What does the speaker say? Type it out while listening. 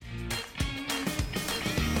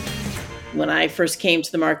When I first came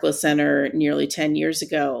to the Markkula Center nearly 10 years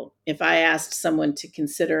ago, if I asked someone to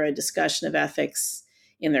consider a discussion of ethics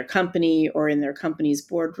in their company or in their company's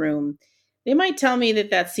boardroom, they might tell me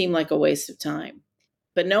that that seemed like a waste of time.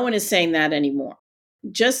 But no one is saying that anymore.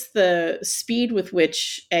 Just the speed with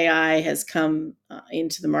which AI has come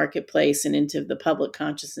into the marketplace and into the public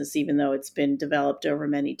consciousness, even though it's been developed over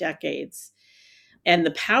many decades, and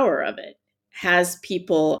the power of it has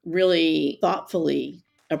people really thoughtfully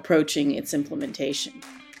approaching its implementation.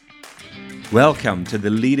 Welcome to the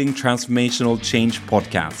Leading Transformational Change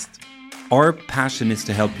podcast. Our passion is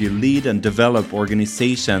to help you lead and develop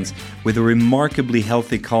organizations with a remarkably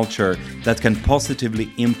healthy culture that can positively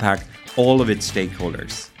impact all of its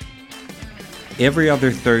stakeholders. Every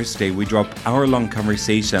other Thursday, we drop hour-long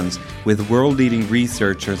conversations with world-leading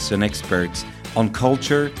researchers and experts on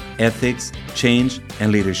culture, ethics, change,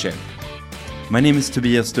 and leadership. My name is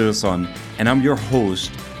Tobias Sturesson, and I'm your host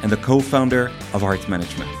and the co-founder of Heart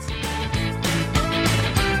Management.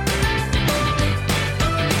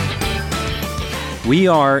 We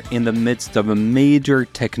are in the midst of a major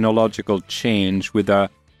technological change with an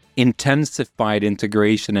intensified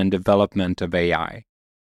integration and development of AI.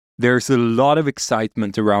 There's a lot of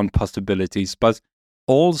excitement around possibilities, but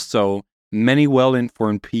also many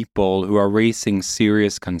well-informed people who are raising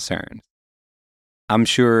serious concerns. I'm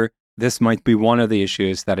sure this might be one of the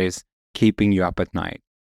issues that is keeping you up at night.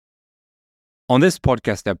 On this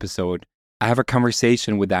podcast episode, I have a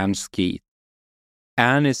conversation with Skeet.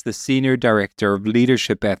 Anne is the Senior Director of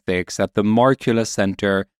Leadership Ethics at the Markkula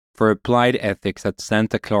Center for Applied Ethics at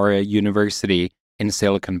Santa Clara University in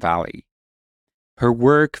Silicon Valley. Her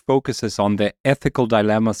work focuses on the ethical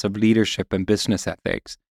dilemmas of leadership and business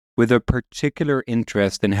ethics, with a particular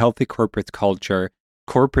interest in healthy corporate culture,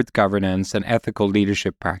 corporate governance, and ethical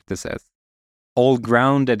leadership practices, all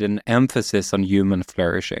grounded in emphasis on human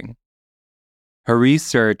flourishing. Her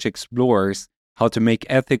research explores how to make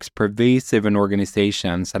ethics pervasive in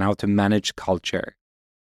organizations and how to manage culture.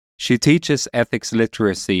 She teaches ethics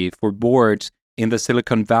literacy for boards in the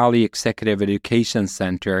Silicon Valley Executive Education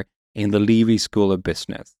Center in the Levy School of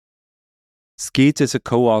Business. Skeet is a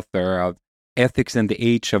co-author of Ethics in the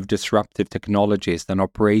Age of Disruptive Technologies and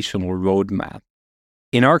Operational Roadmap.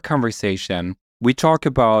 In our conversation, we talk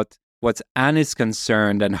about what Anne is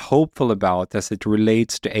concerned and hopeful about as it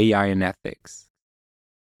relates to AI and ethics.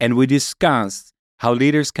 And we discuss how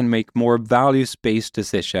leaders can make more values-based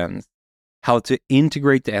decisions, how to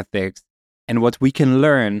integrate ethics, and what we can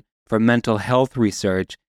learn from mental health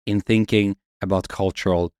research in thinking about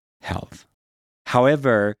cultural health.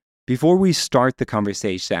 However, before we start the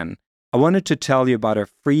conversation, I wanted to tell you about a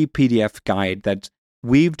free PDF guide that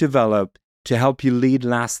we've developed to help you lead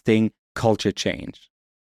lasting culture change.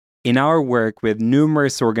 In our work with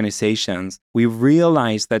numerous organizations, we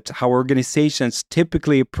realized that how organizations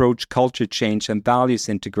typically approach culture change and values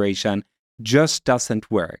integration just doesn't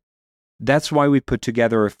work. That's why we put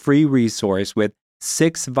together a free resource with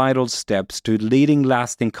 6 vital steps to leading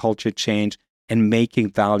lasting culture change and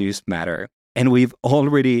making values matter. And we've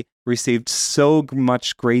already received so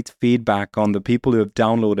much great feedback on the people who have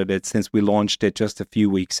downloaded it since we launched it just a few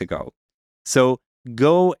weeks ago. So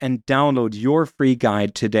go and download your free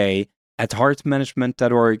guide today at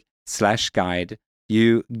heartmanagement.org/guide.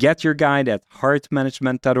 You get your guide at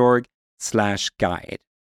heartmanagement.org/guide.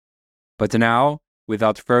 But now,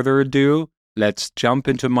 without further ado, let's jump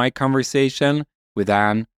into my conversation with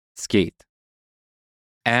Anne Skeet.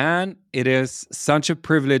 Anne, it is such a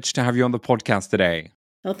privilege to have you on the podcast today.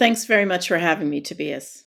 Well, thanks very much for having me,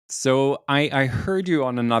 Tobias. So I heard you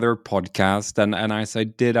on another podcast, and as I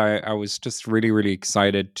did, I was just really, really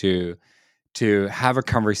excited to have a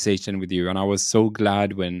conversation with you. And I was so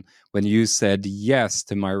glad when you said yes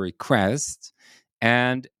to my request.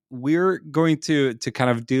 And we're going to kind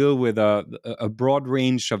of deal with a broad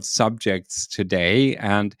range of subjects today.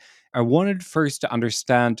 And I wanted first to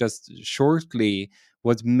understand just shortly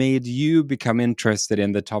what made you become interested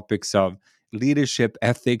in the topics of leadership,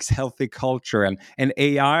 ethics, healthy culture, and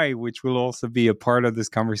AI, which will also be a part of this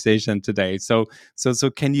conversation today. So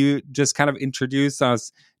can you just kind of introduce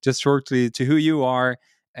us just shortly to who you are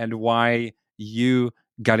and why you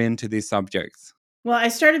got into these subjects? Well, I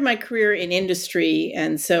started my career in industry,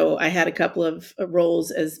 and so I had a couple of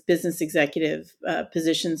roles as business executive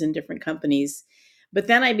positions in different companies. But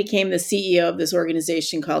then I became the CEO of this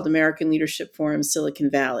organization called American Leadership Forum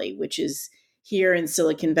Silicon Valley, which is here in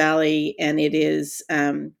Silicon Valley, and it is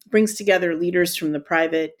brings together leaders from the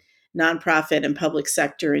private, nonprofit, and public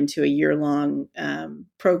sector into a year-long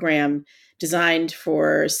program designed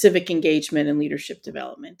for civic engagement and leadership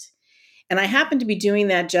development. And I happened to be doing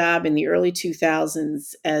that job in the early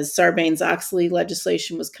 2000s as Sarbanes-Oxley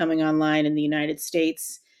legislation was coming online in the United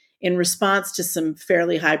States in response to some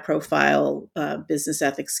fairly high profile business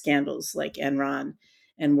ethics scandals like Enron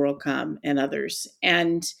and WorldCom and others.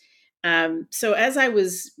 And so as I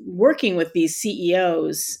was working with these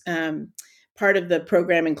CEOs, part of the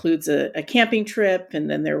program includes a camping trip, and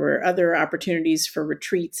then there were other opportunities for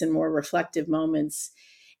retreats and more reflective moments.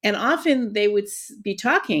 And often they would be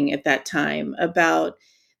talking at that time about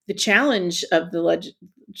the challenge of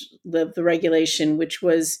the regulation, which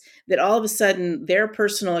was that all of a sudden their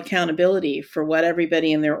personal accountability for what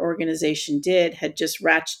everybody in their organization did had just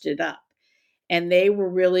ratcheted up, and they were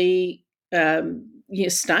really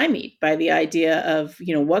stymied by the idea of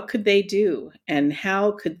what could they do and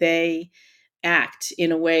how could they act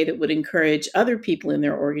in a way that would encourage other people in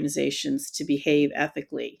their organizations to behave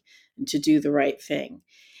ethically and to do the right thing.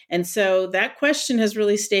 And so that question has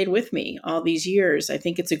really stayed with me all these years. I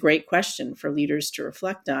think it's a great question for leaders to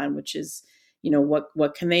reflect on, which is,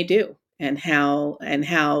 what can they do, and how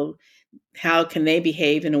can they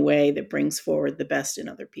behave in a way that brings forward the best in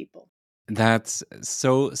other people. That's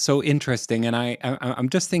so interesting, and I'm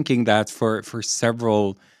just thinking that for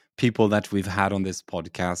several people that we've had on this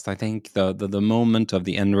podcast, I think the moment of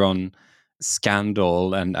the Enron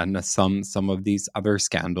scandal and some of these other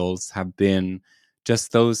scandals have been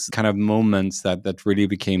just those kind of moments that really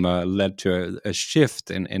became led to a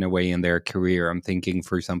shift in a way in their career. I'm thinking,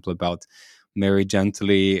 for example, about Mary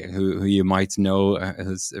Gently, who you might know,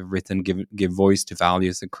 has written Give Voice to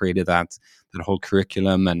Values and created that whole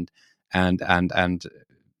curriculum, and the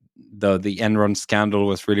Enron scandal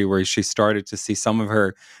was really where she started to see some of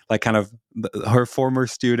her, like, kind of her former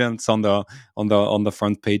students on the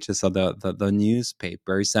front pages of the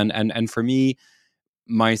newspapers. And for me,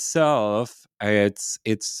 myself,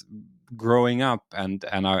 it's growing up, and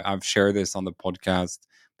I've shared this on the podcast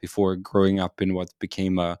before, growing up in what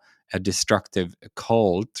became a destructive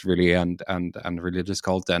cult, really, and religious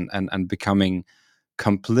cult, and becoming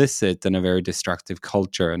complicit in a very destructive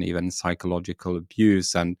culture and even psychological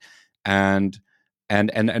abuse, and and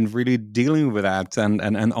really dealing with that.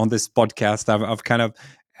 And on this podcast, I've kind of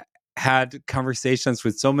had conversations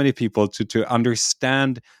with so many people to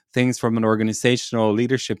understand things from an organizational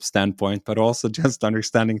leadership standpoint, but also just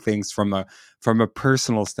understanding things from a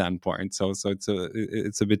personal standpoint. So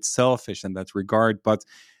it's a bit selfish in that regard. But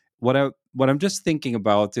what I'm just thinking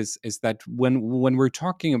about is that when we're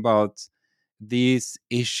talking about these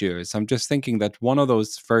issues, I'm just thinking that one of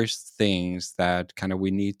those first things that kind of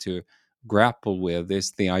we need to grapple with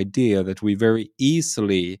is the idea that we very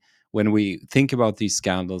easily, when we think about these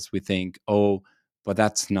scandals, we think, oh, but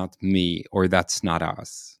that's not me, or that's not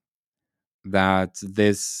us. That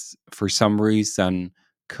this, for some reason,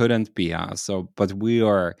 couldn't be us. So, but we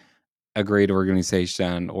are a great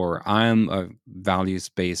organization, or I'm a values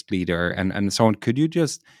based leader, and so on. Could you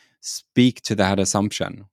just speak to that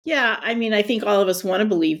assumption? Yeah, I mean, I think all of us want to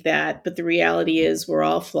believe that, but the reality is we're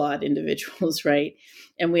all flawed individuals, right?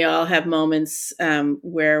 And we all have moments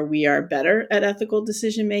where we are better at ethical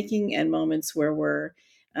decision making, and moments where we're,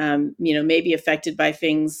 maybe affected by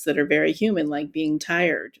things that are very human, like being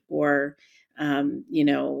tired or,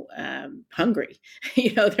 hungry.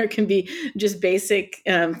 There can be just basic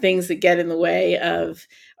things that get in the way of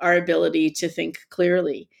our ability to think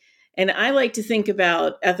clearly. And I like to think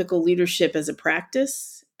about ethical leadership as a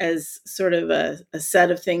practice, as sort of a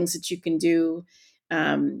set of things that you can do,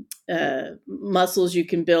 muscles you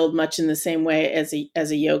can build much in the same way as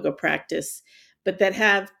a yoga practice, but that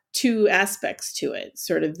have two aspects to it,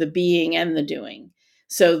 sort of the being and the doing.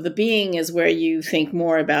 So the being is where you think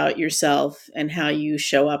more about yourself and how you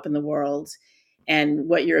show up in the world and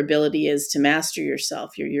what your ability is to master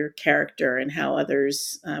yourself, your character, and how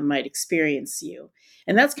others might experience you.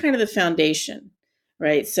 And that's kind of the foundation,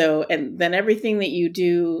 right? So, and then everything that you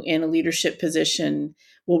do in a leadership position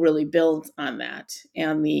will really build on that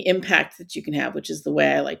and the impact that you can have, which is the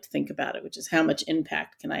way I like to think about it, which is how much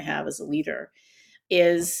impact can I have as a leader,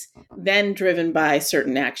 is then driven by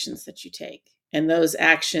certain actions that you take. And those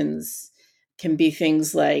actions can be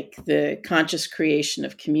things like the conscious creation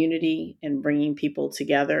of community and bringing people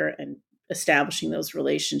together and establishing those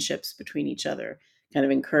relationships between each other, kind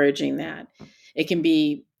of encouraging that. It can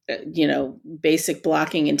be, basic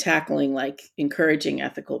blocking and tackling, like encouraging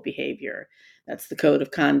ethical behavior. That's the code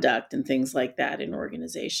of conduct and things like that in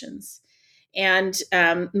organizations. And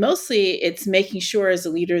mostly it's making sure as a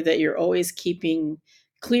leader that you're always keeping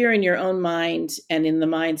clear in your own mind and in the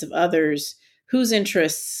minds of others whose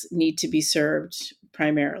interests need to be served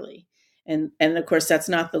primarily. And of course, that's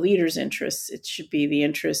not the leader's interests. It should be the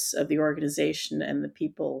interests of the organization and the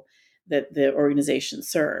people that the organization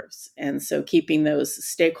serves. And so keeping those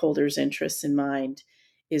stakeholders' interests in mind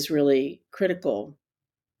is really critical.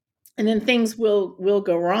 And then things will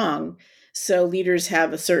go wrong. So leaders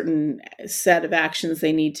have a certain set of actions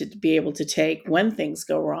they need to be able to take when things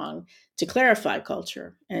go wrong to clarify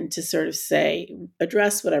culture and to sort of say,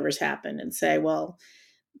 address whatever's happened and say, well,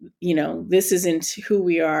 this isn't who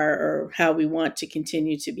we are or how we want to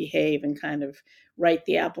continue to behave, and kind of right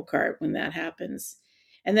the apple cart when that happens.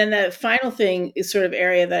 And then the final thing is sort of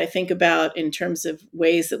area that I think about in terms of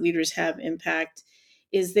ways that leaders have impact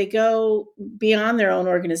is they go beyond their own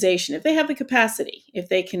organization. If they have the capacity, if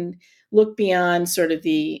they can look beyond sort of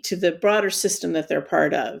to the broader system that they're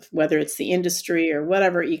part of, whether it's the industry or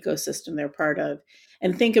whatever ecosystem they're part of,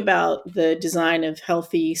 and think about the design of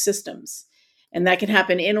healthy systems. And that can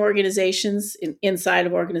happen in organizations, inside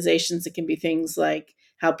of organizations. It can be things like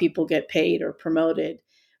how people get paid or promoted.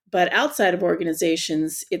 But outside of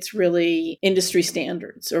organizations, it's really industry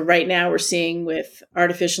standards. Or right now, we're seeing with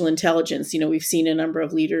artificial intelligence, we've seen a number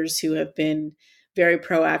of leaders who have been very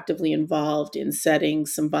proactively involved in setting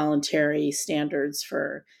some voluntary standards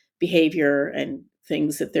for behavior and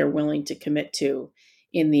things that they're willing to commit to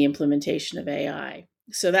in the implementation of AI.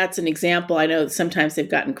 So that's an example. I know that sometimes they've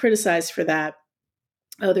gotten criticized for that.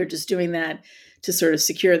 Oh, they're just doing that to sort of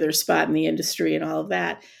secure their spot in the industry and all of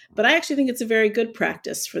that. But I actually think it's a very good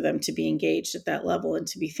practice for them to be engaged at that level and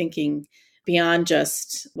to be thinking beyond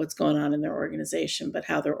just what's going on in their organization, but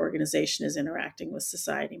how their organization is interacting with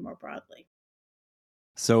society more broadly.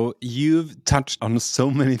 So you've touched on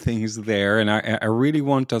so many things there, and I really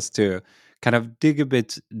want us to kind of dig a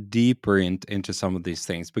bit deeper into some of these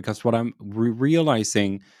things, because what I'm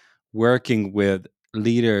realizing working with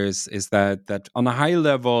leaders is that on a high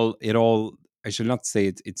level, I should not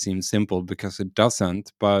say it seems simple, because it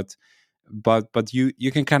doesn't, but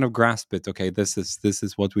you can kind of grasp it. Okay, this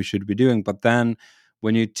is what we should be doing. But then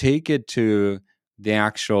when you take it to the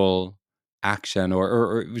actual action,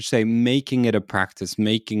 or we say making it a practice,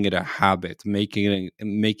 making it a habit, making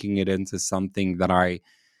it into something that I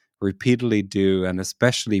repeatedly do, and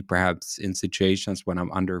especially perhaps in situations when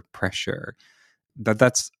I'm under pressure,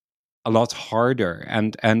 that's a lot harder.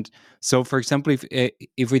 And so, for example,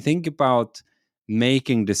 if we think about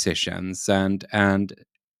making decisions and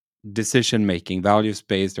decision making, values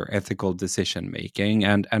based or ethical decision making,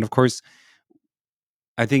 and of course,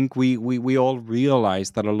 I think we all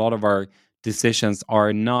realize that a lot of our decisions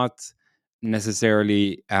are not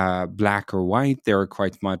necessarily black or white. They are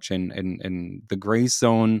quite much in the gray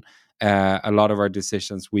zone. A lot of our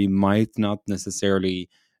decisions, we might not necessarily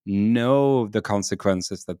know the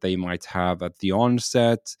consequences that they might have at the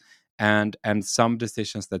onset, and some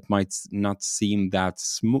decisions that might not seem that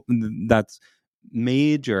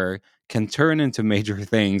major can turn into major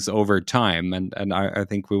things over time. And I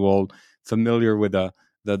think we all familiar with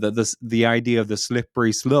the idea of the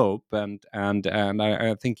slippery slope, and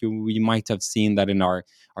I think we might have seen that in our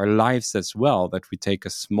lives as well, that we take a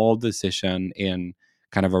small decision in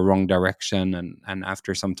kind of a wrong direction, and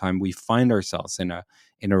after some time we find ourselves in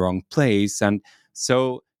a wrong place. And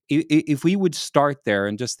so if we would start there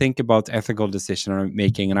and just think about ethical decision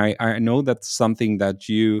making, and I know that's something that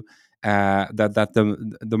you that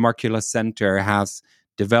the Marcula Center has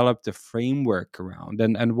developed a framework around,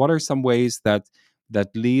 and what are some ways that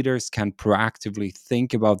leaders can proactively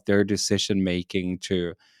think about their decision making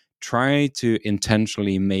to try to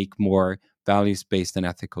intentionally make more values based and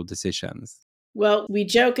ethical decisions? Well, we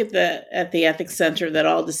joke at the ethics center that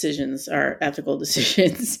all decisions are ethical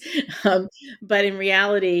decisions, but in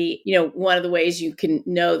reality, one of the ways you can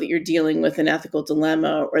know that you're dealing with an ethical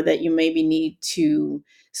dilemma, or that you maybe need to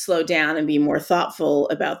slow down and be more thoughtful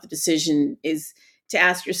about the decision, is to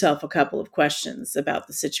ask yourself a couple of questions about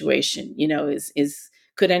the situation. Is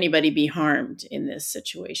could anybody be harmed in this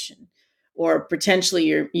situation? Or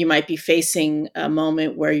potentially you might be facing a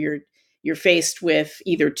moment where you're faced with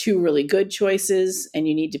either two really good choices and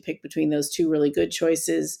you need to pick between those two really good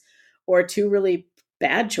choices, or two really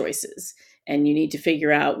bad choices, and you need to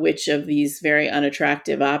figure out which of these very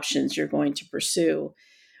unattractive options you're going to pursue.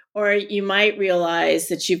 Or you might realize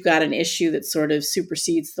that you've got an issue that sort of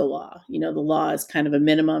supersedes the law. The law is kind of a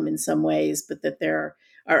minimum in some ways, but that there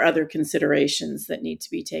are other considerations that need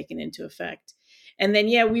to be taken into effect. And then,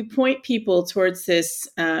 yeah, we point people towards this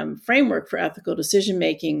framework for ethical decision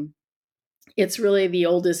making. It's really the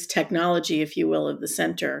oldest technology, if you will, of the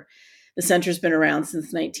center. The center's been around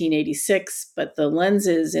since 1986, but the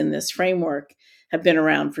lenses in this framework have been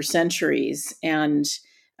around for centuries. And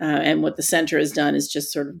what the center has done is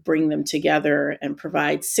just sort of bring them together and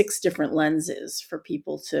provide 6 different lenses for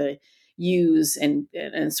people to use and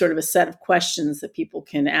sort of a set of questions that people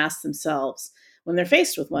can ask themselves when they're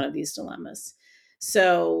faced with one of these dilemmas.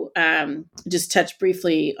 So, just touch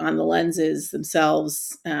briefly on the lenses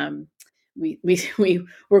themselves. We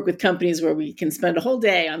work with companies where we can spend a whole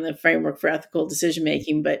day on the framework for ethical decision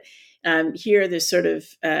making, but here there's sort of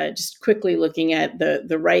just quickly looking at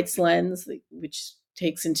the rights lens, which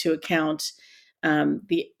takes into account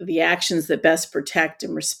the actions that best protect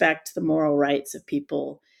and respect the moral rights of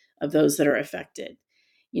people, of those that are affected.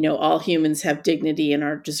 All humans have dignity and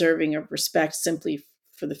are deserving of respect simply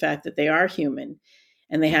for the fact that they are human,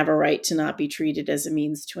 and they have a right to not be treated as a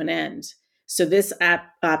means to an end. So this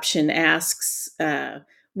option asks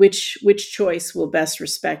which choice will best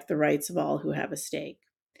respect the rights of all who have a stake.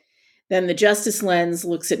 Then the justice lens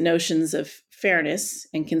looks at notions of fairness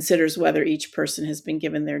and considers whether each person has been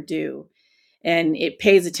given their due. And it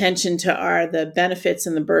pays attention to, are the benefits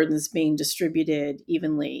and the burdens being distributed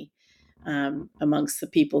evenly amongst the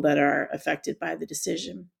people that are affected by the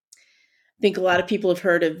decision. I think a lot of people have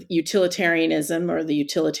heard of utilitarianism, or the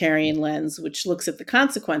utilitarian lens, which looks at the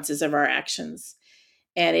consequences of our actions.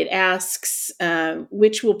 And it asks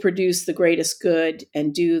which will produce the greatest good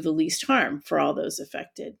and do the least harm for all those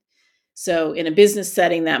affected. So, in a business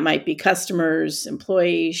setting, that might be customers,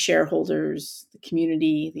 employees, shareholders, the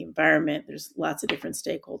community, the environment. There's lots of different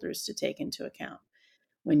stakeholders to take into account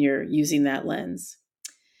when you're using that lens.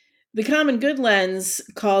 The common good lens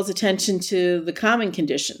calls attention to the common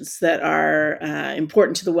conditions that are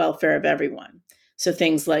important to the welfare of everyone. So,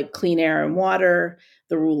 things like clean air and water,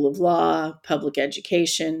 the rule of law, public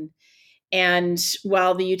education. And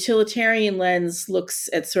while the utilitarian lens looks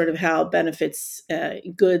at sort of how benefits,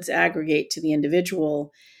 goods aggregate to the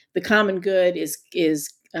individual, the common good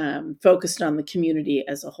is focused on the community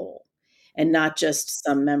as a whole, and not just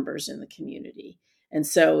some members in the community. And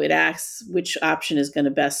so it asks which option is going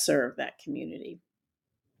to best serve that community.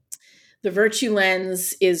 The virtue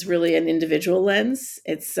lens is really an individual lens.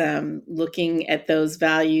 It's looking at those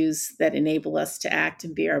values that enable us to act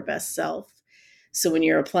and be our best self. So when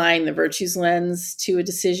you're applying the virtues lens to a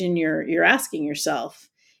decision, you're asking yourself,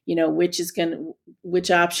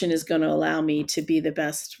 which option is going to allow me to be the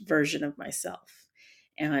best version of myself,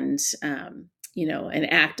 and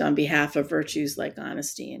and act on behalf of virtues like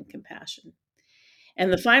honesty and compassion.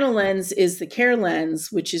 And the final lens is the care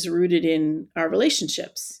lens, which is rooted in our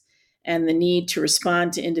relationships and the need to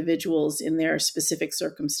respond to individuals in their specific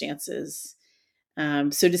circumstances.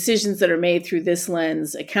 So decisions that are made through this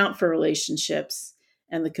lens account for relationships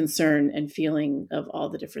and the concern and feeling of all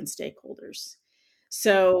the different stakeholders.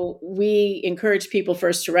 So we encourage people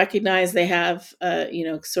first to recognize they have,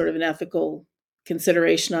 sort of an ethical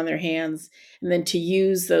consideration on their hands, and then to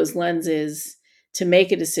use those lenses to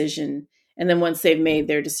make a decision. And then once they've made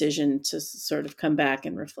their decision, to sort of come back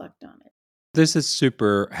and reflect on it. This is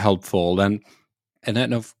super helpful, and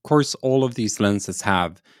then of course all of these lenses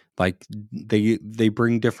have, like, they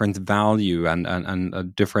bring different value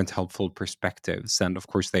and different helpful perspectives, and of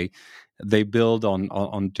course they build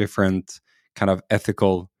on different kind of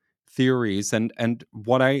ethical theories. And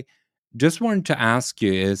what I just wanted to ask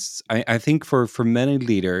you is, I think for many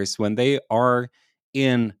leaders, when they are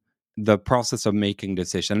in the process of making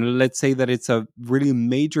decision, let's say that it's a really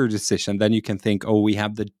major decision, then you can think, oh, we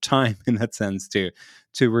have the time in that sense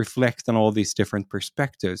to reflect on all these different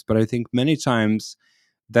perspectives. But I think many times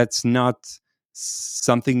that's not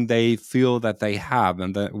something they feel that they have,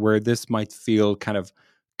 and that where this might feel kind of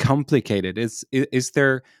complicated. Is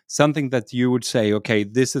there something that you would say, okay,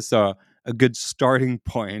 this is a good starting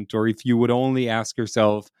point, or if you would only ask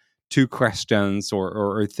yourself two questions,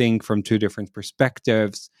 or think from two different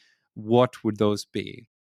perspectives, what would those be?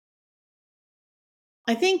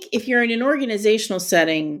 I think if you're in an organizational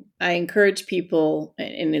setting, I encourage people,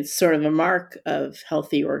 and it's sort of a mark of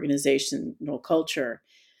healthy organizational culture,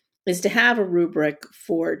 is to have a rubric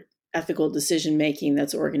for ethical decision making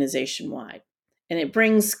that's organization wide. And it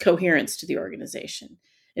brings coherence to the organization.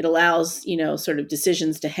 It allows, sort of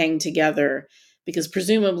decisions to hang together, because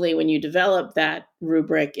presumably when you develop that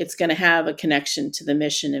rubric, it's going to have a connection to the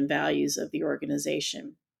mission and values of the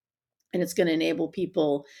organization. And it's going to enable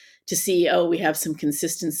people to see, oh, we have some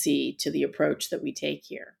consistency to the approach that we take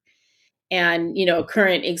here. And, a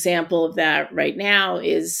current example of that right now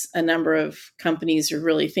is a number of companies are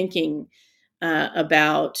really thinking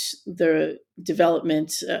about the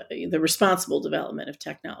development, the responsible development of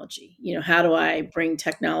technology. How do I bring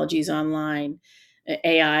technologies online?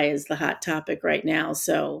 AI is the hot topic right now.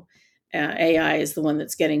 So AI is the one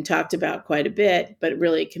that's getting talked about quite a bit, but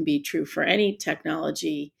really it can be true for any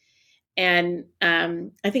technology. And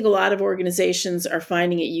I think a lot of organizations are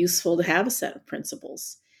finding it useful to have a set of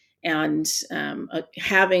principles. And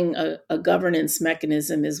having a governance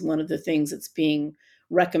mechanism is one of the things that's being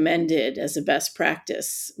recommended as a best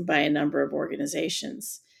practice by a number of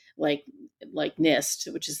organizations like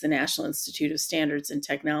NIST, which is the National Institute of Standards and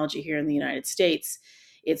Technology here in the United States.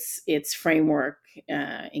 Its framework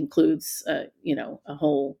includes a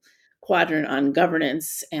whole quadrant on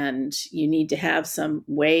governance, and you need to have some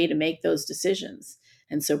way to make those decisions.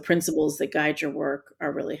 And so principles that guide your work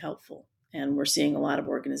are really helpful. And we're seeing a lot of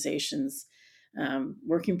organizations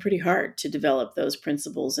working pretty hard to develop those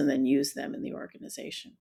principles and then use them in the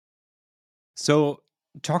organization. So,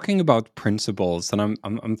 talking about principles, and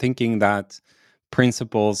I'm thinking that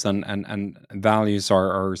principles and values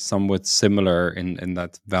are somewhat similar in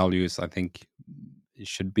that values, I think,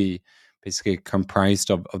 should be basically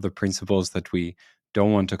comprised of the principles that we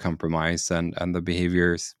don't want to compromise, and the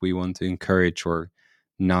behaviors we want to encourage or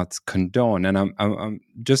not condone. And I'm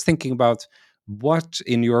just thinking about what,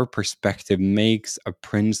 in your perspective, makes a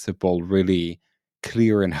principle really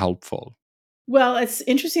clear and helpful. Well, it's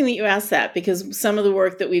interesting that you asked that, because some of the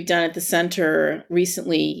work that we've done at the center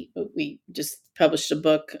recently, we just published a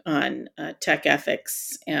book on tech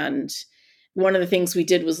ethics. And one of the things we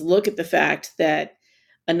did was look at the fact that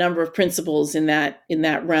a number of principles in that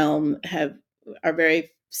realm are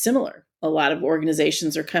very similar. A lot of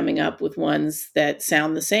organizations are coming up with ones that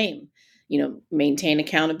sound the same. Maintain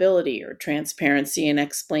accountability or transparency and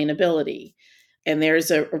explainability. And there's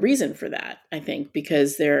a reason for that, I think,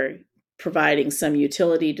 because they're providing some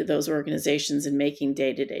utility to those organizations in making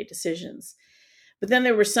day-to-day decisions. But then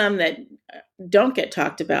there were some that don't get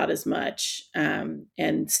talked about as much,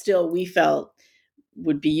 and still we felt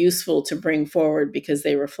would be useful to bring forward because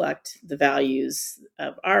they reflect the values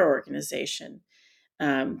of our organization.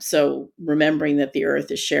 So remembering that the earth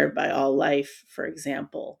is shared by all life, for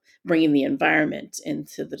example, bringing the environment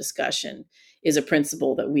into the discussion is a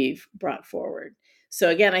principle that we've brought forward. So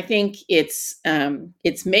again, I think it's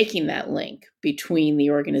making that link between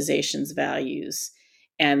the organization's values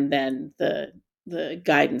and then the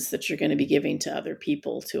guidance that you're going to be giving to other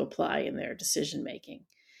people to apply in their decision making.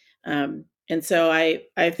 And so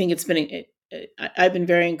I think I've been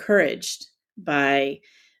very encouraged by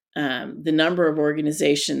the number of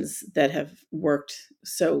organizations that have worked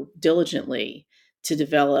so diligently to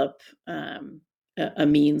develop a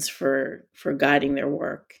means for guiding their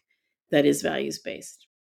work that is values based.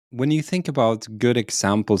 When you think about good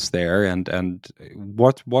examples there, and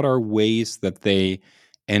what are ways that they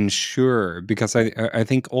ensure, because I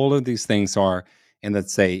think all of these things are, and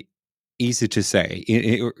let's say, easy to say.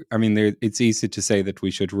 I mean, it's easy to say that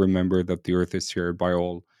we should remember that the earth is shared by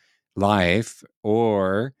all life,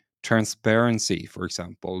 or transparency, for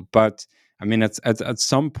example. But I mean, at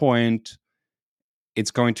some point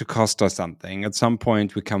it's going to cost us something. At some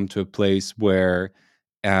point, we come to a place where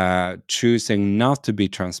choosing not to be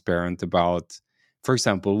transparent about, for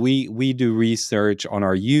example, we do research on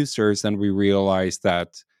our users, and we realize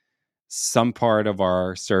that some part of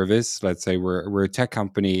our service, let's say we're a tech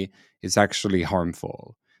company, is actually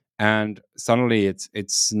harmful, and suddenly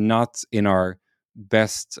it's not in our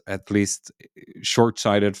best, at least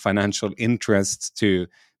short-sighted financial interests, to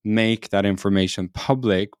make that information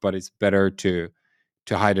public, but it's better to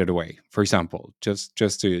hide it away, for example, just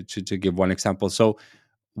to give one example. So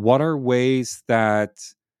what are ways that,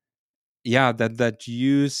 yeah, that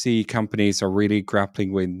you see companies are really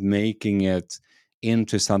grappling with making it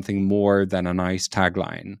into something more than a nice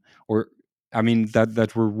tagline? Or I mean,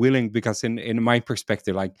 that we're willing, because in my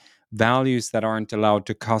perspective, like, values that aren't allowed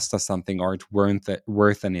to cost us something aren't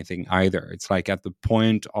worth anything either. It's like at the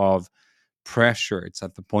point of pressure, it's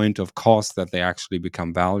at the point of cost that they actually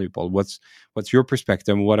become valuable. What's your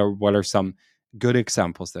perspective? What are some good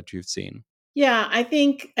examples that you've seen? Yeah, I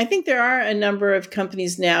think there are a number of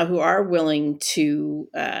companies now who are willing to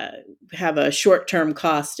have a short-term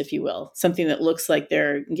cost, if you will, something that looks like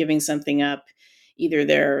they're giving something up. Either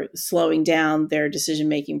they're slowing down their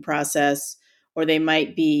decision-making process, or they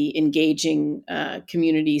might be engaging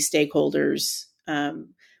community stakeholders.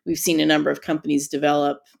 We've seen a number of companies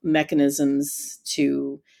develop mechanisms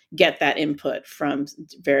to get that input from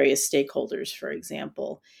various stakeholders, for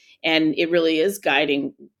example. And it really is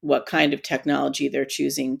guiding what kind of technology they're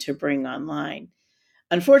choosing to bring online.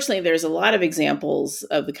 Unfortunately, there's a lot of examples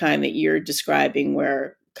of the kind that you're describing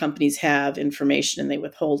where companies have information and they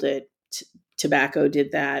withhold it. Tobacco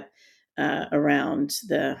did that around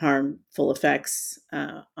the harmful effects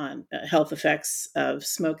on health effects of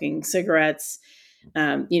smoking cigarettes.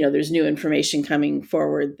 There's new information coming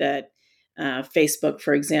forward that Facebook,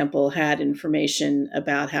 for example, had information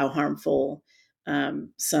about how harmful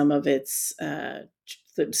some of its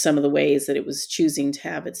some of the ways that it was choosing to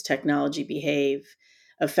have its technology behave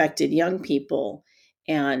affected young people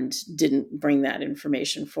and didn't bring that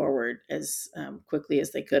information forward as quickly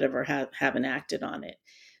as they could have or haven't acted on it.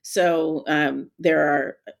 So there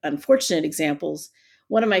are unfortunate examples.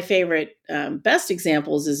 One of my favorite, best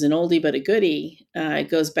examples is an oldie but a goodie. It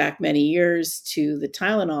goes back many years to the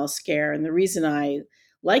Tylenol scare, and the reason I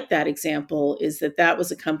like that example is that that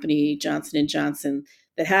was a company, Johnson and Johnson,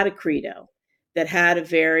 that had a credo, that had a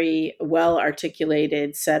very well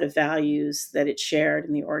articulated set of values that it shared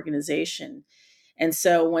in the organization. And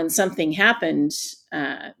so when something happened,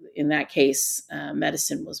 in that case,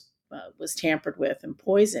 medicine was tampered with and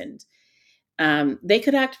poisoned. They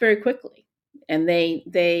could act very quickly, and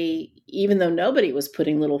they even though nobody was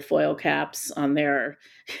putting little foil caps on their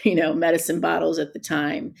medicine bottles at the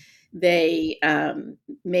time, they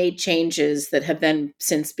made changes that have then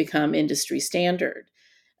since become industry standard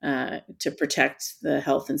to protect the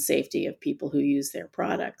health and safety of people who use their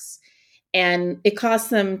products. And it cost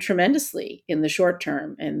them tremendously in the short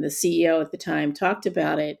term. And the CEO at the time talked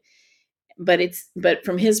about it. But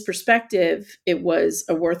from his perspective, it was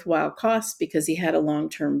a worthwhile cost because he had a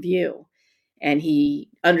long-term view. And he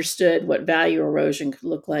understood what value erosion could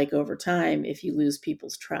look like over time if you lose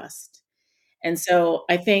people's trust. And so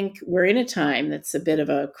I think we're in a time that's a bit of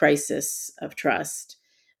a crisis of trust,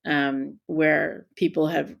 where people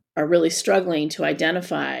are really struggling to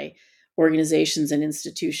identify organizations and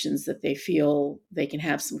institutions that they feel they can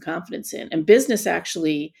have some confidence in. And business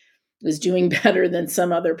actually is doing better than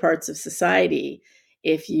some other parts of society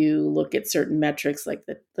if you look at certain metrics like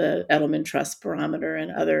the Edelman Trust Barometer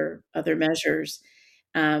and other measures.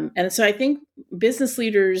 And so I think business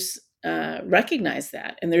leaders recognize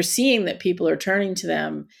that, and they're seeing that people are turning to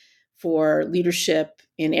them for leadership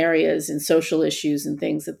in areas and social issues and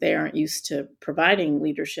things that they aren't used to providing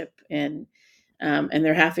leadership in, and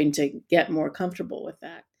they're having to get more comfortable with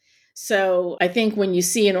that. So I think when you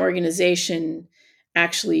see an organization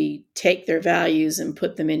actually take their values and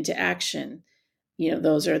put them into action,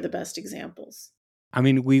 those are the best examples. I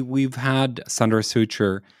mean, we've had Sandra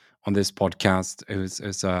Sucher on this podcast,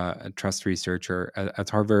 who's a trust researcher at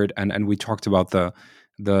Harvard, and we talked about the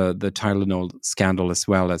Tylenol scandal as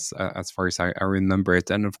far as I remember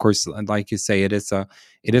it. And of course, like you say, it is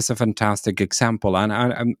a fantastic example, and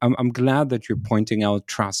I'm glad that you're pointing out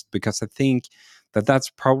trust, because I think that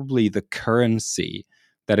that's probably the currency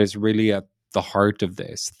that is really at the heart of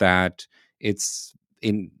this. That it's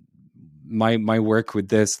in my work with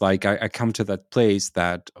this, like I come to that place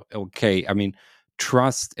that, okay, I mean,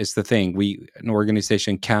 trust is the thing. An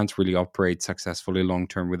organization can't really operate successfully long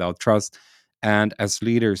term without trust, and as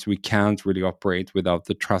leaders we can't really operate without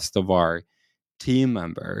the trust of our team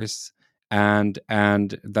members. And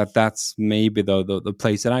that's maybe the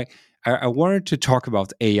place. And I wanted to talk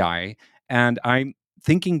about AI, and I'm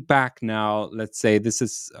thinking back now, let's say this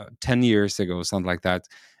is 10 years ago, something like that,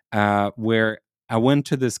 where I went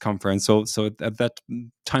to this conference. So at that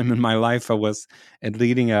time in my life, I was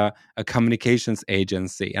leading a communications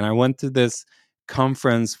agency, and I went to this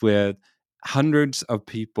conference with hundreds of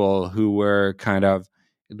people who were kind of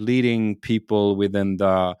leading people within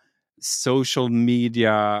the social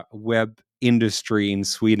media web industry in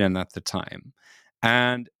Sweden at the time.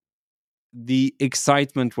 And the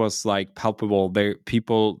excitement was like palpable.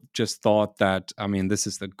 People just thought that, I mean, this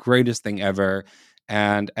is the greatest thing ever,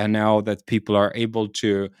 and now that people are able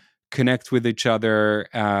to connect with each other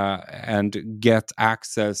and get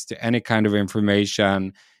access to any kind of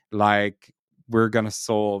information, like, we're gonna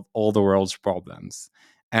solve all the world's problems.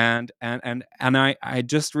 And I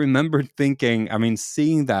just remembered thinking, I mean,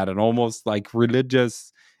 seeing that and almost like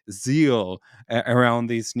religious zeal around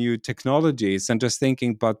these new technologies, and just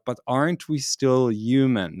thinking, but aren't we still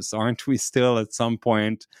humans? Aren't we still at some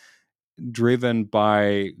point driven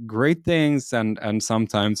by great things and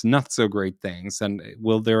sometimes not so great things? And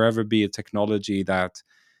will there ever be a technology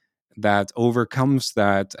that overcomes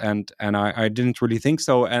that? And I didn't really think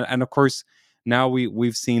so. And of course, now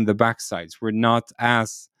we've seen the backsides. We're not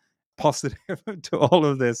as positive to all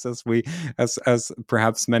of this as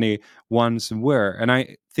perhaps many ones were. And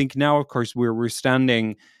I think now, of course, we're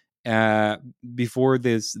standing uh before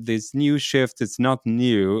this new shift. It's not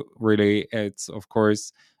new, really. It's, of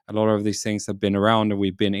course, a lot of these things have been around, and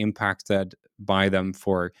we've been impacted by them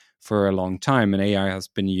for a long time, and AI has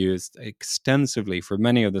been used extensively for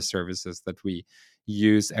many of the services that we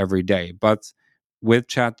use every day. But with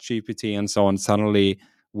Chat GPT and so on, suddenly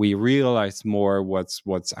we realize more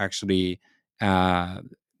what's actually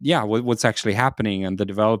what's actually happening, and the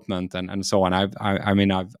development and so on. I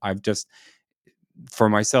mean, I've just for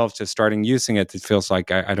myself, just starting using it, it feels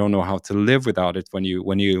like I don't know how to live without it when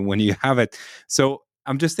you have it. So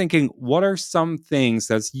I'm just thinking, what are some things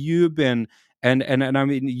that you've been, and I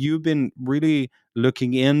mean, you've been really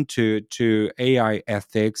looking into to AI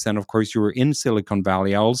ethics, and of course you were in Silicon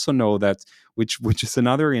Valley. I also know that, which is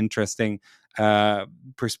another interesting uh,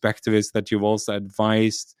 perspective, is that you've also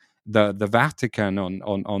advised the Vatican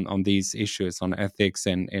on these issues on ethics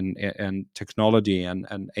and technology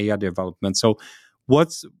and AI development. So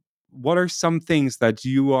what's what are some things that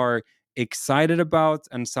you are excited about,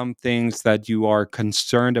 and some things that you are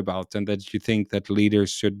concerned about, and that you think that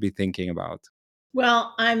leaders should be thinking about?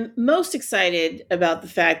 Well, I'm most excited about the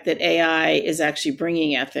fact that AI is actually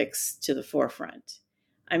bringing ethics to the forefront.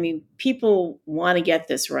 I mean, people want to get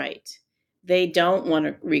this right. They don't want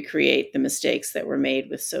to recreate the mistakes that were made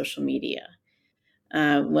with social media.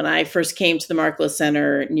 When I first came to the Markle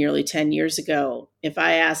Center nearly 10 years ago, if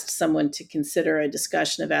I asked someone to consider a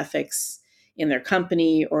discussion of ethics in their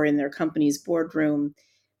company or in their company's boardroom,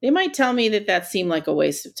 they might tell me that that seemed like a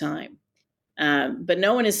waste of time. But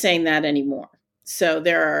no one is saying that anymore. So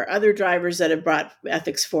there are other drivers that have brought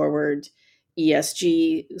ethics forward.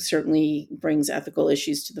 ESG certainly brings ethical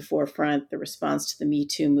issues to the forefront, the response to the Me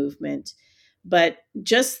Too movement. But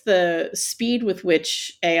just the speed with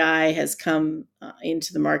which AI has come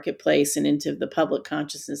into the marketplace and into the public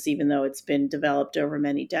consciousness, even though it's been developed over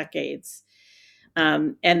many decades,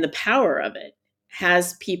 and the power of it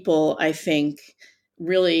has people, I think,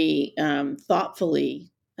 really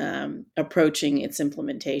thoughtfully approaching its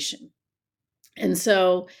implementation. And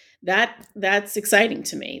so that's exciting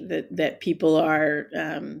to me that people are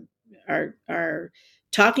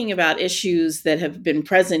talking about issues that have been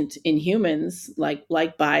present in humans, like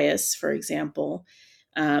bias, for example.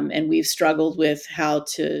 And we've struggled with how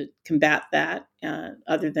to combat that,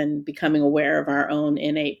 other than becoming aware of our own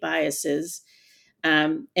innate biases.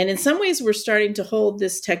 And in some ways, we're starting to hold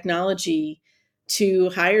this technology to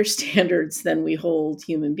higher standards than we hold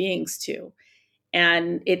human beings to,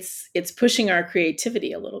 and it's pushing our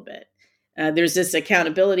creativity a little bit. There's this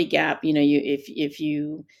accountability gap. You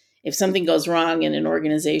know, if something goes wrong in an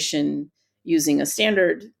organization using a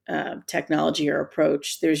standard technology or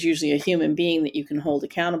approach, there's usually a human being that you can hold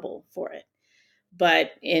accountable for it.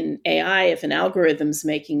 But in AI, if an algorithm's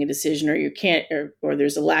making a decision, or you can't, or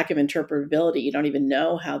there's a lack of interpretability, you don't even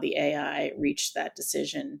know how the AI reached that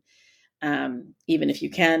decision. Even if you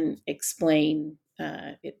can explain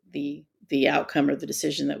the outcome or the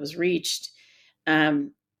decision that was reached,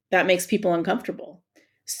 um, that makes people uncomfortable.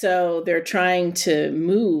 So they're trying to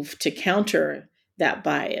move to counter that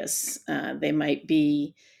bias. They might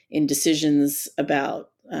be in decisions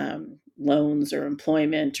about loans or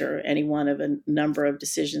employment or any one of a number of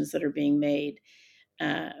decisions that are being made,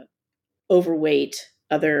 uh, overweight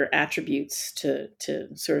other attributes to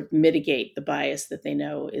sort of mitigate the bias that they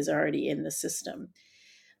know is already in the system.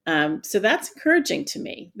 So that's encouraging to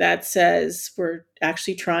me. That says we're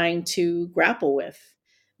actually trying to grapple with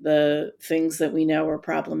the things that we know are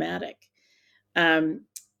problematic. Um,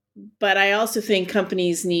 but I also think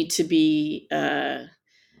companies need to be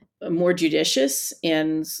more judicious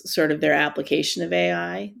in sort of their application of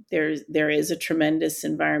AI. There is a tremendous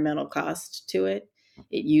environmental cost to it.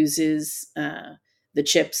 It uses the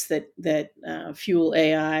chips that fuel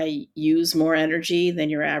AI use more energy than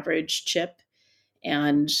your average chip,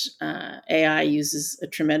 and AI uses a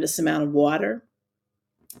tremendous amount of water.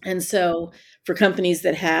 And so, for companies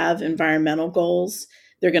that have environmental goals,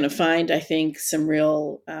 they're going to find, I think, some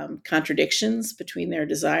real contradictions between their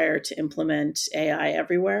desire to implement AI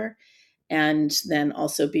everywhere and then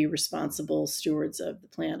also be responsible stewards of the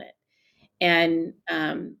planet. And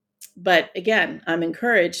but again, I'm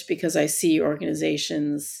encouraged because I see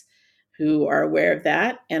organizations who are aware of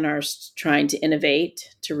that and are trying to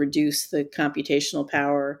innovate to reduce the computational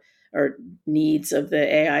power or needs of the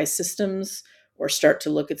AI systems, or start to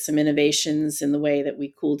look at some innovations in the way that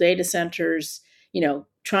we cool data centers. You know,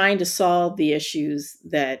 trying to solve the issues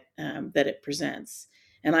that it presents.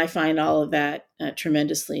 And I find all of that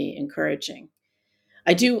tremendously encouraging.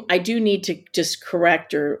 I do need to just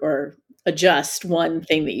correct or adjust one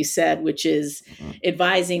thing that you said, which is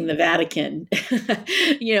advising the Vatican.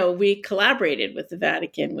 You know, we collaborated with the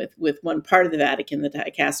Vatican, with one part of the Vatican, the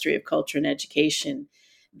Dicastery of Culture and Education.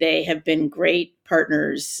 They have been great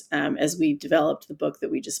partners as we've developed the book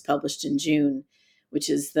that we just published in June, which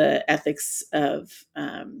is the Ethics in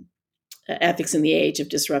the Age of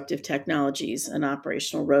Disruptive Technologies, an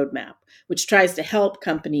operational roadmap, which tries to help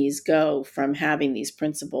companies go from having these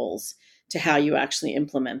principles to how you actually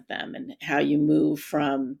implement them, and how you move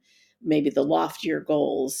from maybe the loftier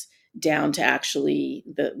goals down to actually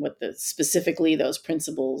what the specifically those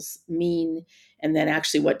principles mean, and then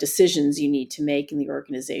actually what decisions you need to make in the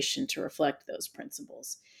organization to reflect those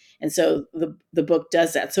principles. And so the book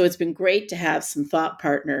does that. So it's been great to have some thought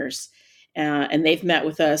partners, and they've met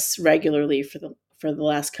with us regularly for the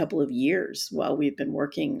last couple of years while we've been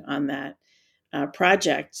working on that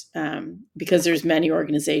project, because there's many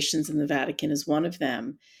organizations, and the Vatican is one of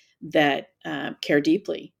them, that care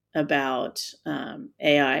deeply about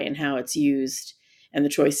AI and how it's used and the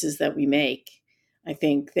choices that we make. I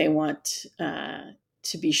think they want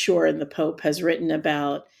to be sure, and the Pope has written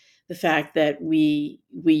about the fact that we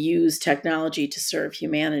use technology to serve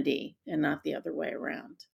humanity and not the other way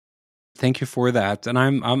around. Thank you for that, and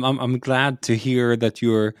I'm glad to hear that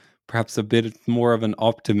you're perhaps a bit more of an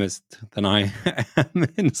optimist than I am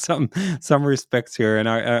in some respects here,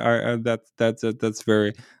 and that's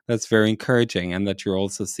very encouraging, and that you're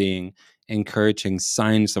also seeing encouraging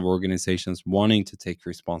signs of organizations wanting to take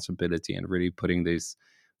responsibility and really putting these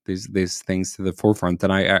things to the forefront.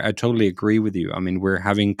 And I totally agree with you. I mean, we're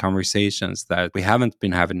having conversations that we haven't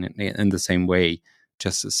been having in the same way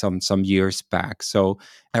just some years back. So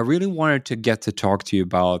I really wanted to get to talk to you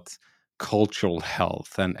about cultural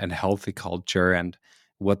health and healthy culture and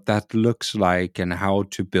what that looks like and how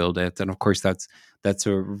to build it. And of course, that's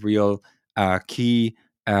a real key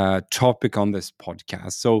topic on this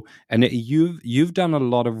podcast. So, and you've done a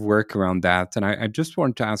lot of work around that. And I just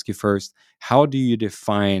wanted to ask you first, how do you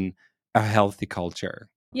define a healthy culture?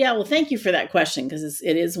 Yeah, well, thank you for that question, because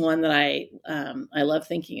it is one that I love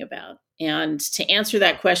thinking about. And to answer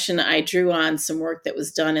that question, I drew on some work that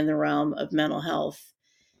was done in the realm of mental health.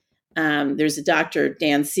 There's a Dr.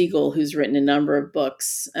 Dan Siegel who's written a number of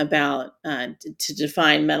books about to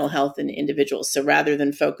define mental health in individuals. So rather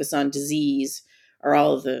than focus on disease or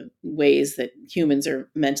all of the ways that humans are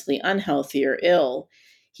mentally unhealthy or ill,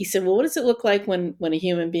 he said, well, what does it look like when a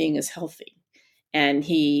human being is healthy? And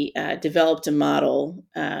he developed a model,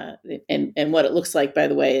 and what it looks like, by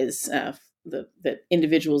the way, is that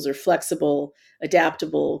individuals are flexible,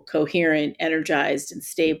 adaptable, coherent, energized, and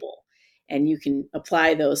stable. And you can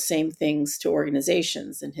apply those same things to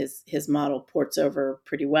organizations, and his model ports over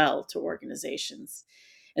pretty well to organizations.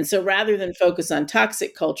 And so, rather than focus on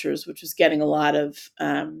toxic cultures, which was getting a lot of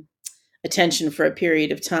attention for a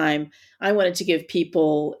period of time, I wanted to give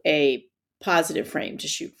people a positive frame to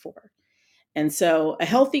shoot for. And so a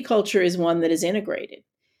healthy culture is one that is integrated.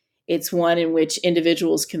 It's one in which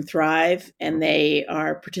individuals can thrive and they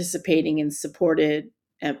are participating in supported,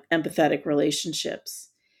 empathetic relationships.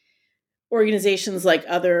 Organizations, like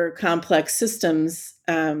other complex systems,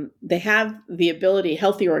 they have the ability,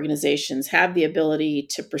 healthy organizations have the ability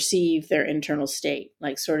to perceive their internal state,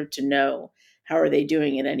 like sort of to know how are they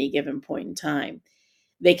doing at any given point in time.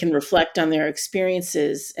 They can reflect on their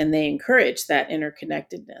experiences, and they encourage that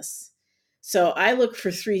interconnectedness. So I look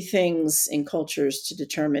for three things in cultures to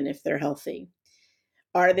determine if they're healthy.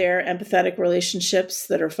 Are there empathetic relationships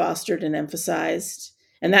that are fostered and emphasized?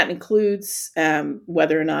 And that includes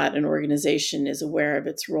whether or not an organization is aware of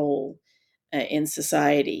its role in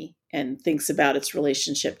society and thinks about its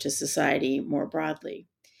relationship to society more broadly.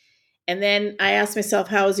 And then I ask myself,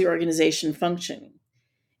 how is the organization functioning?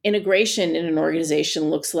 Integration in an organization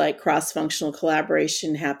looks like cross-functional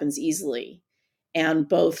collaboration happens easily, and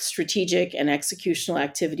both strategic and executional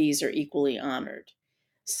activities are equally honored.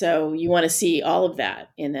 So you want to see all of that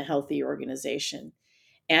in a healthy organization.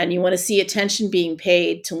 And you want to see attention being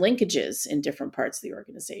paid to linkages in different parts of the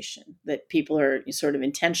organization that people are sort of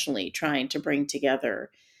intentionally trying to bring together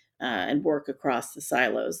and work across the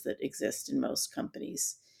silos that exist in most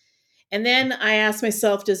companies. And then I asked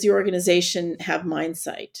myself, does the organization have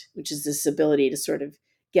mindsight, which is this ability to sort of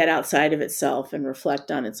get outside of itself and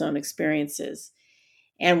reflect on its own experiences?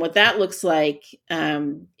 And what that looks like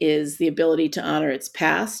is the ability to honor its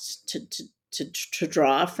past, to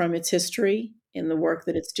draw from its history in the work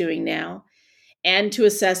that it's doing now, and to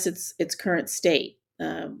assess its current state.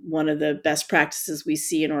 One of the best practices we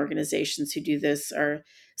see in organizations who do this are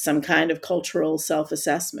some kind of cultural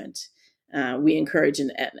self-assessment. We encourage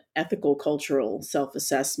an ethical cultural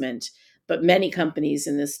self-assessment, but many companies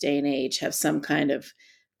in this day and age have some kind of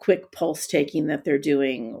quick pulse taking that they're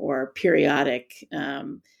doing, or periodic,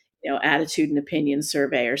 attitude and opinion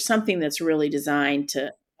survey, or something that's really designed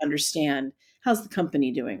to understand how's the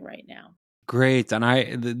company doing right now. Great, and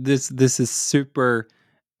this is super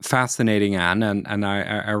fascinating, Anne, and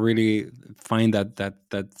I really find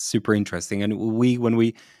that super interesting. And when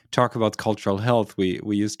we talk about cultural health, we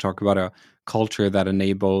used to talk about a culture that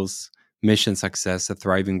enables mission success, a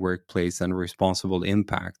thriving workplace, and responsible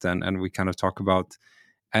impact. And we kind of talk about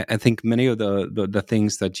I think many of the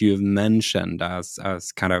things that you've mentioned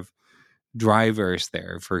as kind of drivers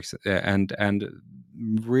there and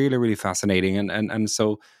really really fascinating, and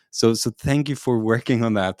so thank you for working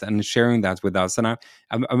on that and sharing that with us. And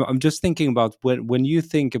I'm just thinking about when you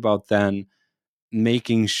think about then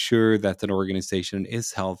making sure that an organization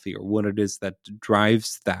is healthy, or what it is that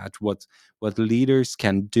drives that, what leaders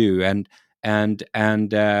can do. And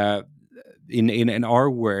in our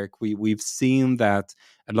work, we've seen that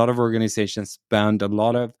a lot of organizations spend a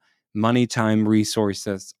lot of money, time,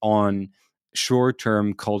 resources on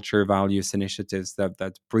short-term culture values initiatives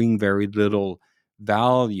that bring very little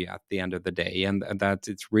value at the end of the day. And that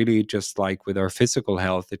it's really just like with our physical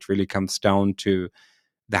health, it really comes down to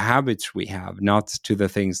the habits we have, not to the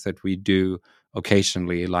things that we do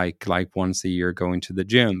occasionally, like once a year going to the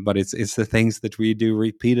gym, but it's the things that we do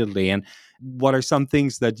repeatedly. And what are some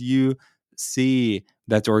things that you see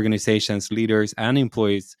that organizations, leaders, and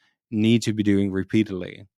employees need to be doing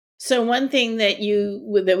repeatedly? So one thing that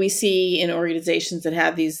we see in organizations that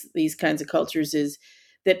have these kinds of cultures is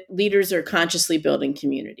that leaders are consciously building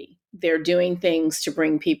community. They're doing things to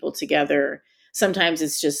bring people together. Sometimes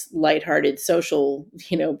it's just lighthearted social,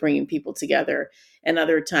 bringing people together, and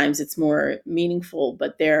other times it's more meaningful,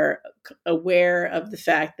 but they're aware of the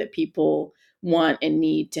fact that people want and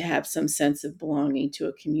need to have some sense of belonging to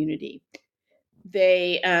a community.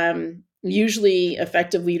 They usually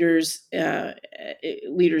effective leaders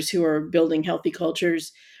who are building healthy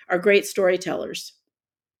cultures are great storytellers,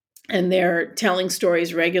 and they're telling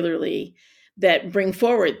stories regularly that bring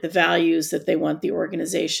forward the values that they want the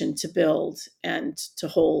organization to build and to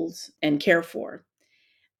hold and care for.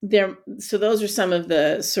 So those are some of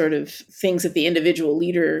the sort of things that the individual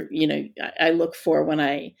leader, I look for when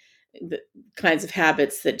the kinds of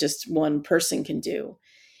habits that just one person can do.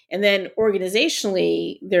 And then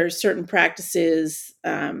organizationally, there are certain practices,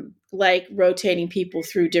 like rotating people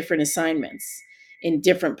through different assignments in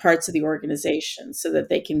different parts of the organization so that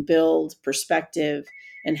they can build perspective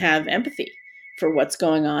and have empathy for what's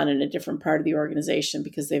going on in a different part of the organization,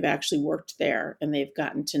 because they've actually worked there and they've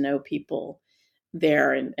gotten to know people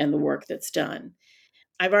there, and the work that's done.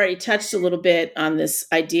 I've already touched a little bit on this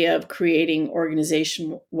idea of creating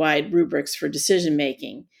organization wide rubrics for decision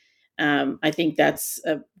making. I think that's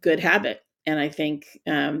a good habit. And I think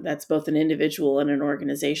that's both an individual and an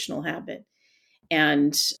organizational habit.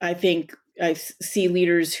 And I think I see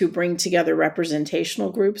leaders who bring together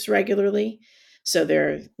representational groups regularly. So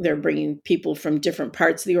they're bringing people from different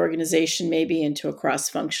parts of the organization, maybe into a cross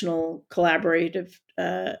functional collaborative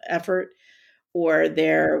effort, or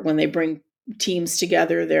when they bring teams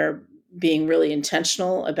together, they're being really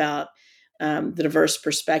intentional about the diverse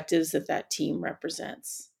perspectives that team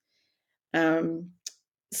represents. Um,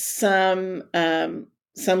 some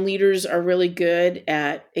some leaders are really good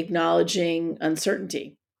at acknowledging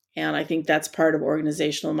uncertainty, and I think that's part of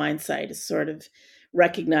organizational mindset, is sort of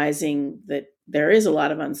recognizing that there is a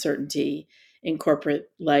lot of uncertainty in corporate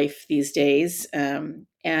life these days, and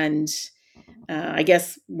I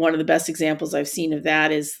guess one of the best examples I've seen of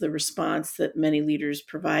that is the response that many leaders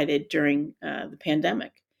provided during the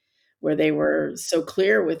pandemic, where they were so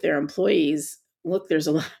clear with their employees. Look, there's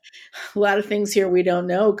a lot of things here we don't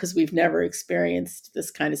know because we've never experienced this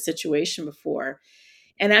kind of situation before.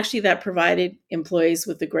 And actually, that provided employees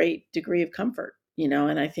with a great degree of comfort,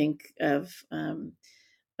 and I think of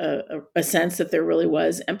a sense that there really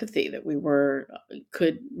was empathy, that we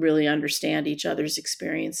could really understand each other's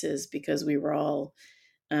experiences because we were all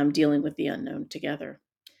dealing with the unknown together.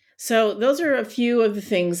 So those are a few of the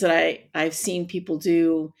things that I've seen people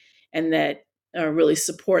do, and that really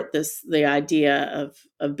support the idea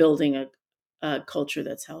of building a culture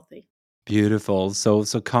that's healthy. Beautiful. So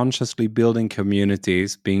consciously building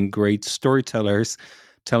communities, being great storytellers,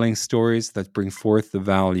 telling stories that bring forth the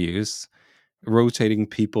values, rotating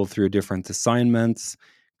people through different assignments,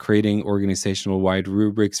 creating organizational wide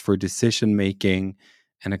rubrics for decision making,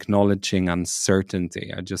 and acknowledging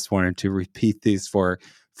uncertainty. I just wanted to repeat these for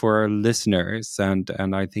our listeners, and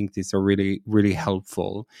I think these are really really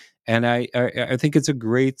helpful. And I think it's a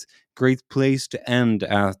great place to end,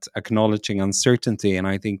 at acknowledging uncertainty. And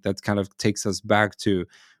I think that kind of takes us back to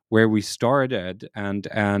where we started. And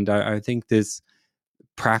I think this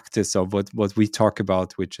practice of what we talk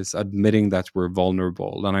about, which is admitting that we're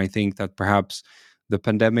vulnerable. And I think that perhaps the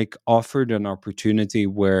pandemic offered an opportunity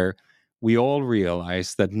where we all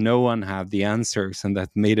realized that no one had the answers, and that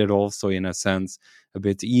made it also, in a sense, a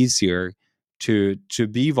bit easier to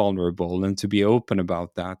be vulnerable and to be open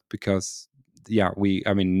about that, because yeah,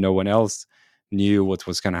 I mean, no one else knew what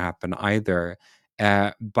was going to happen either.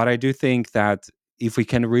 But I do think that if we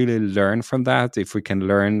can really learn from that, if we can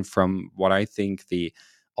learn from what I think the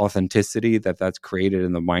authenticity that's created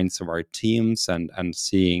in the minds of our teams, and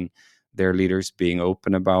seeing their leaders being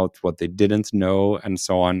open about what they didn't know and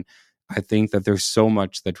so on, I think that there's so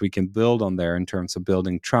much that we can build on there in terms of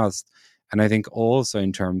building trust. And I think also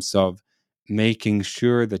in terms of making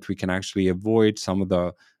sure that we can actually avoid some of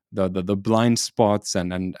the blind spots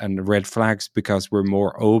and red flags, because we're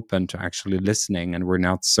more open to actually listening, and we're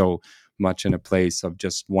not so much in a place of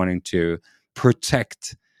just wanting to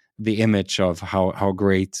protect the image of how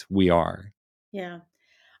great we are. Yeah.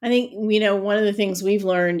 I think, one of the things we've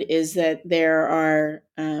learned is that there are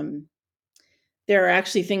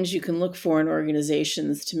actually things you can look for in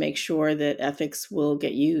organizations to make sure that ethics will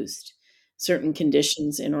get used. Certain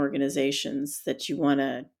conditions in organizations that you want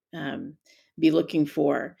to be looking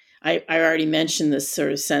for. I already mentioned this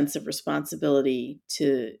sort of sense of responsibility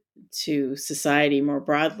to society more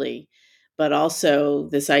broadly, but also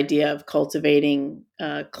this idea of cultivating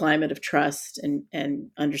a climate of trust and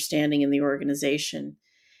understanding in the organization,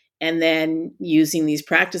 and then using these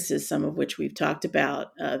practices, some of which we've talked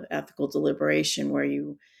about, of ethical deliberation, where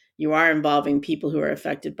you are involving people who are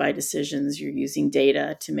affected by decisions. You're using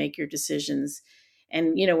data to make your decisions,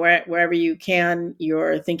 and wherever you can,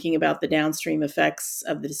 you're thinking about the downstream effects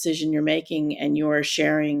of the decision you're making, and you're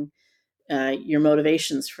sharing your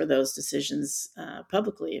motivations for those decisions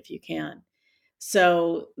publicly if you can.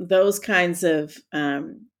 So those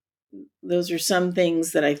are some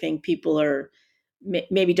things that I think people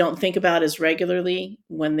maybe don't think about as regularly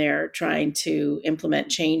when they're trying to implement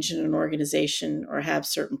change in an organization or have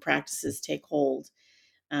certain practices take hold.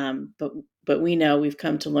 But we know, we've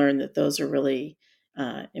come to learn that those are really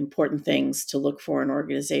important things to look for in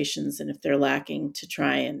organizations, and if they're lacking, to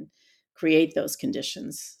try and create those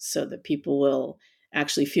conditions so that people will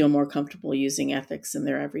actually feel more comfortable using ethics in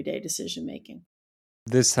their everyday decision making.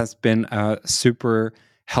 This has been a super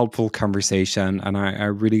helpful conversation, and I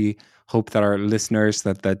really hope that our listeners,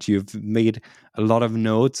 that you've made a lot of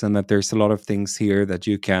notes, and that there's a lot of things here that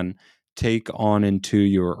you can take on into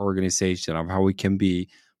your organization, of how we can be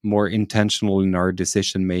more intentional in our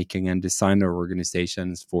decision making and design our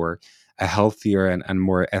organizations for a healthier and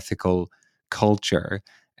more ethical culture.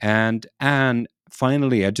 And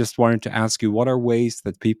finally, I just wanted to ask you, what are ways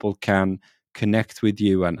that people can connect with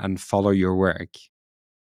you and follow your work?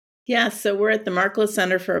 Yeah, so we're at the Markla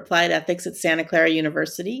Center for Applied Ethics at Santa Clara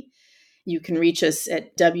University. You can reach us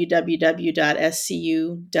at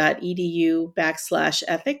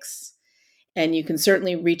www.scu.edu/ethics. And you can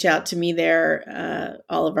certainly reach out to me there.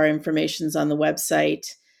 All of our information's on the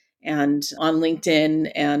website and on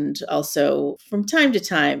LinkedIn. And also, from time to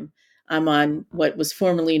time, I'm on what was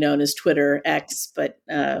formerly known as Twitter X, but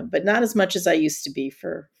not as much as I used to be,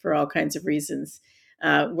 for all kinds of reasons,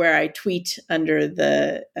 where I tweet under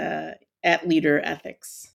the at Leader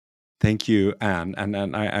Ethics. Thank you, Anne. And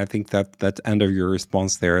I think that end of your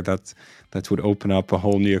response there, that would open up a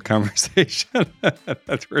whole new conversation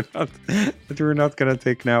that we're not going to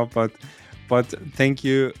take now. But thank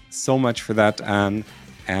you so much for that, Anne,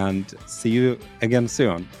 and see you again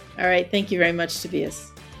soon. All right. Thank you very much,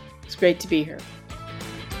 Tobias. It's great to be here.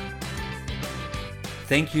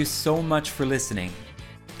 Thank you so much for listening.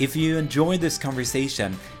 If you enjoyed this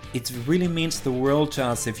conversation, it really means the world to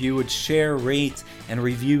us if you would share, rate, and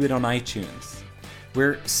review it on iTunes.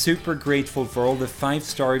 We're super grateful for all the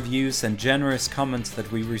 5-star reviews and generous comments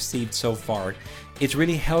that we've received so far. It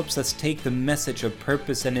really helps us take the message of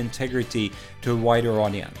purpose and integrity to a wider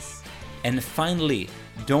audience. And finally,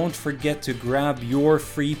 don't forget to grab your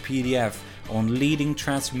free PDF on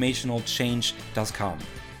leadingtransformationalchange.com.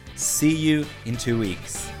 See you in 2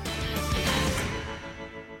 weeks.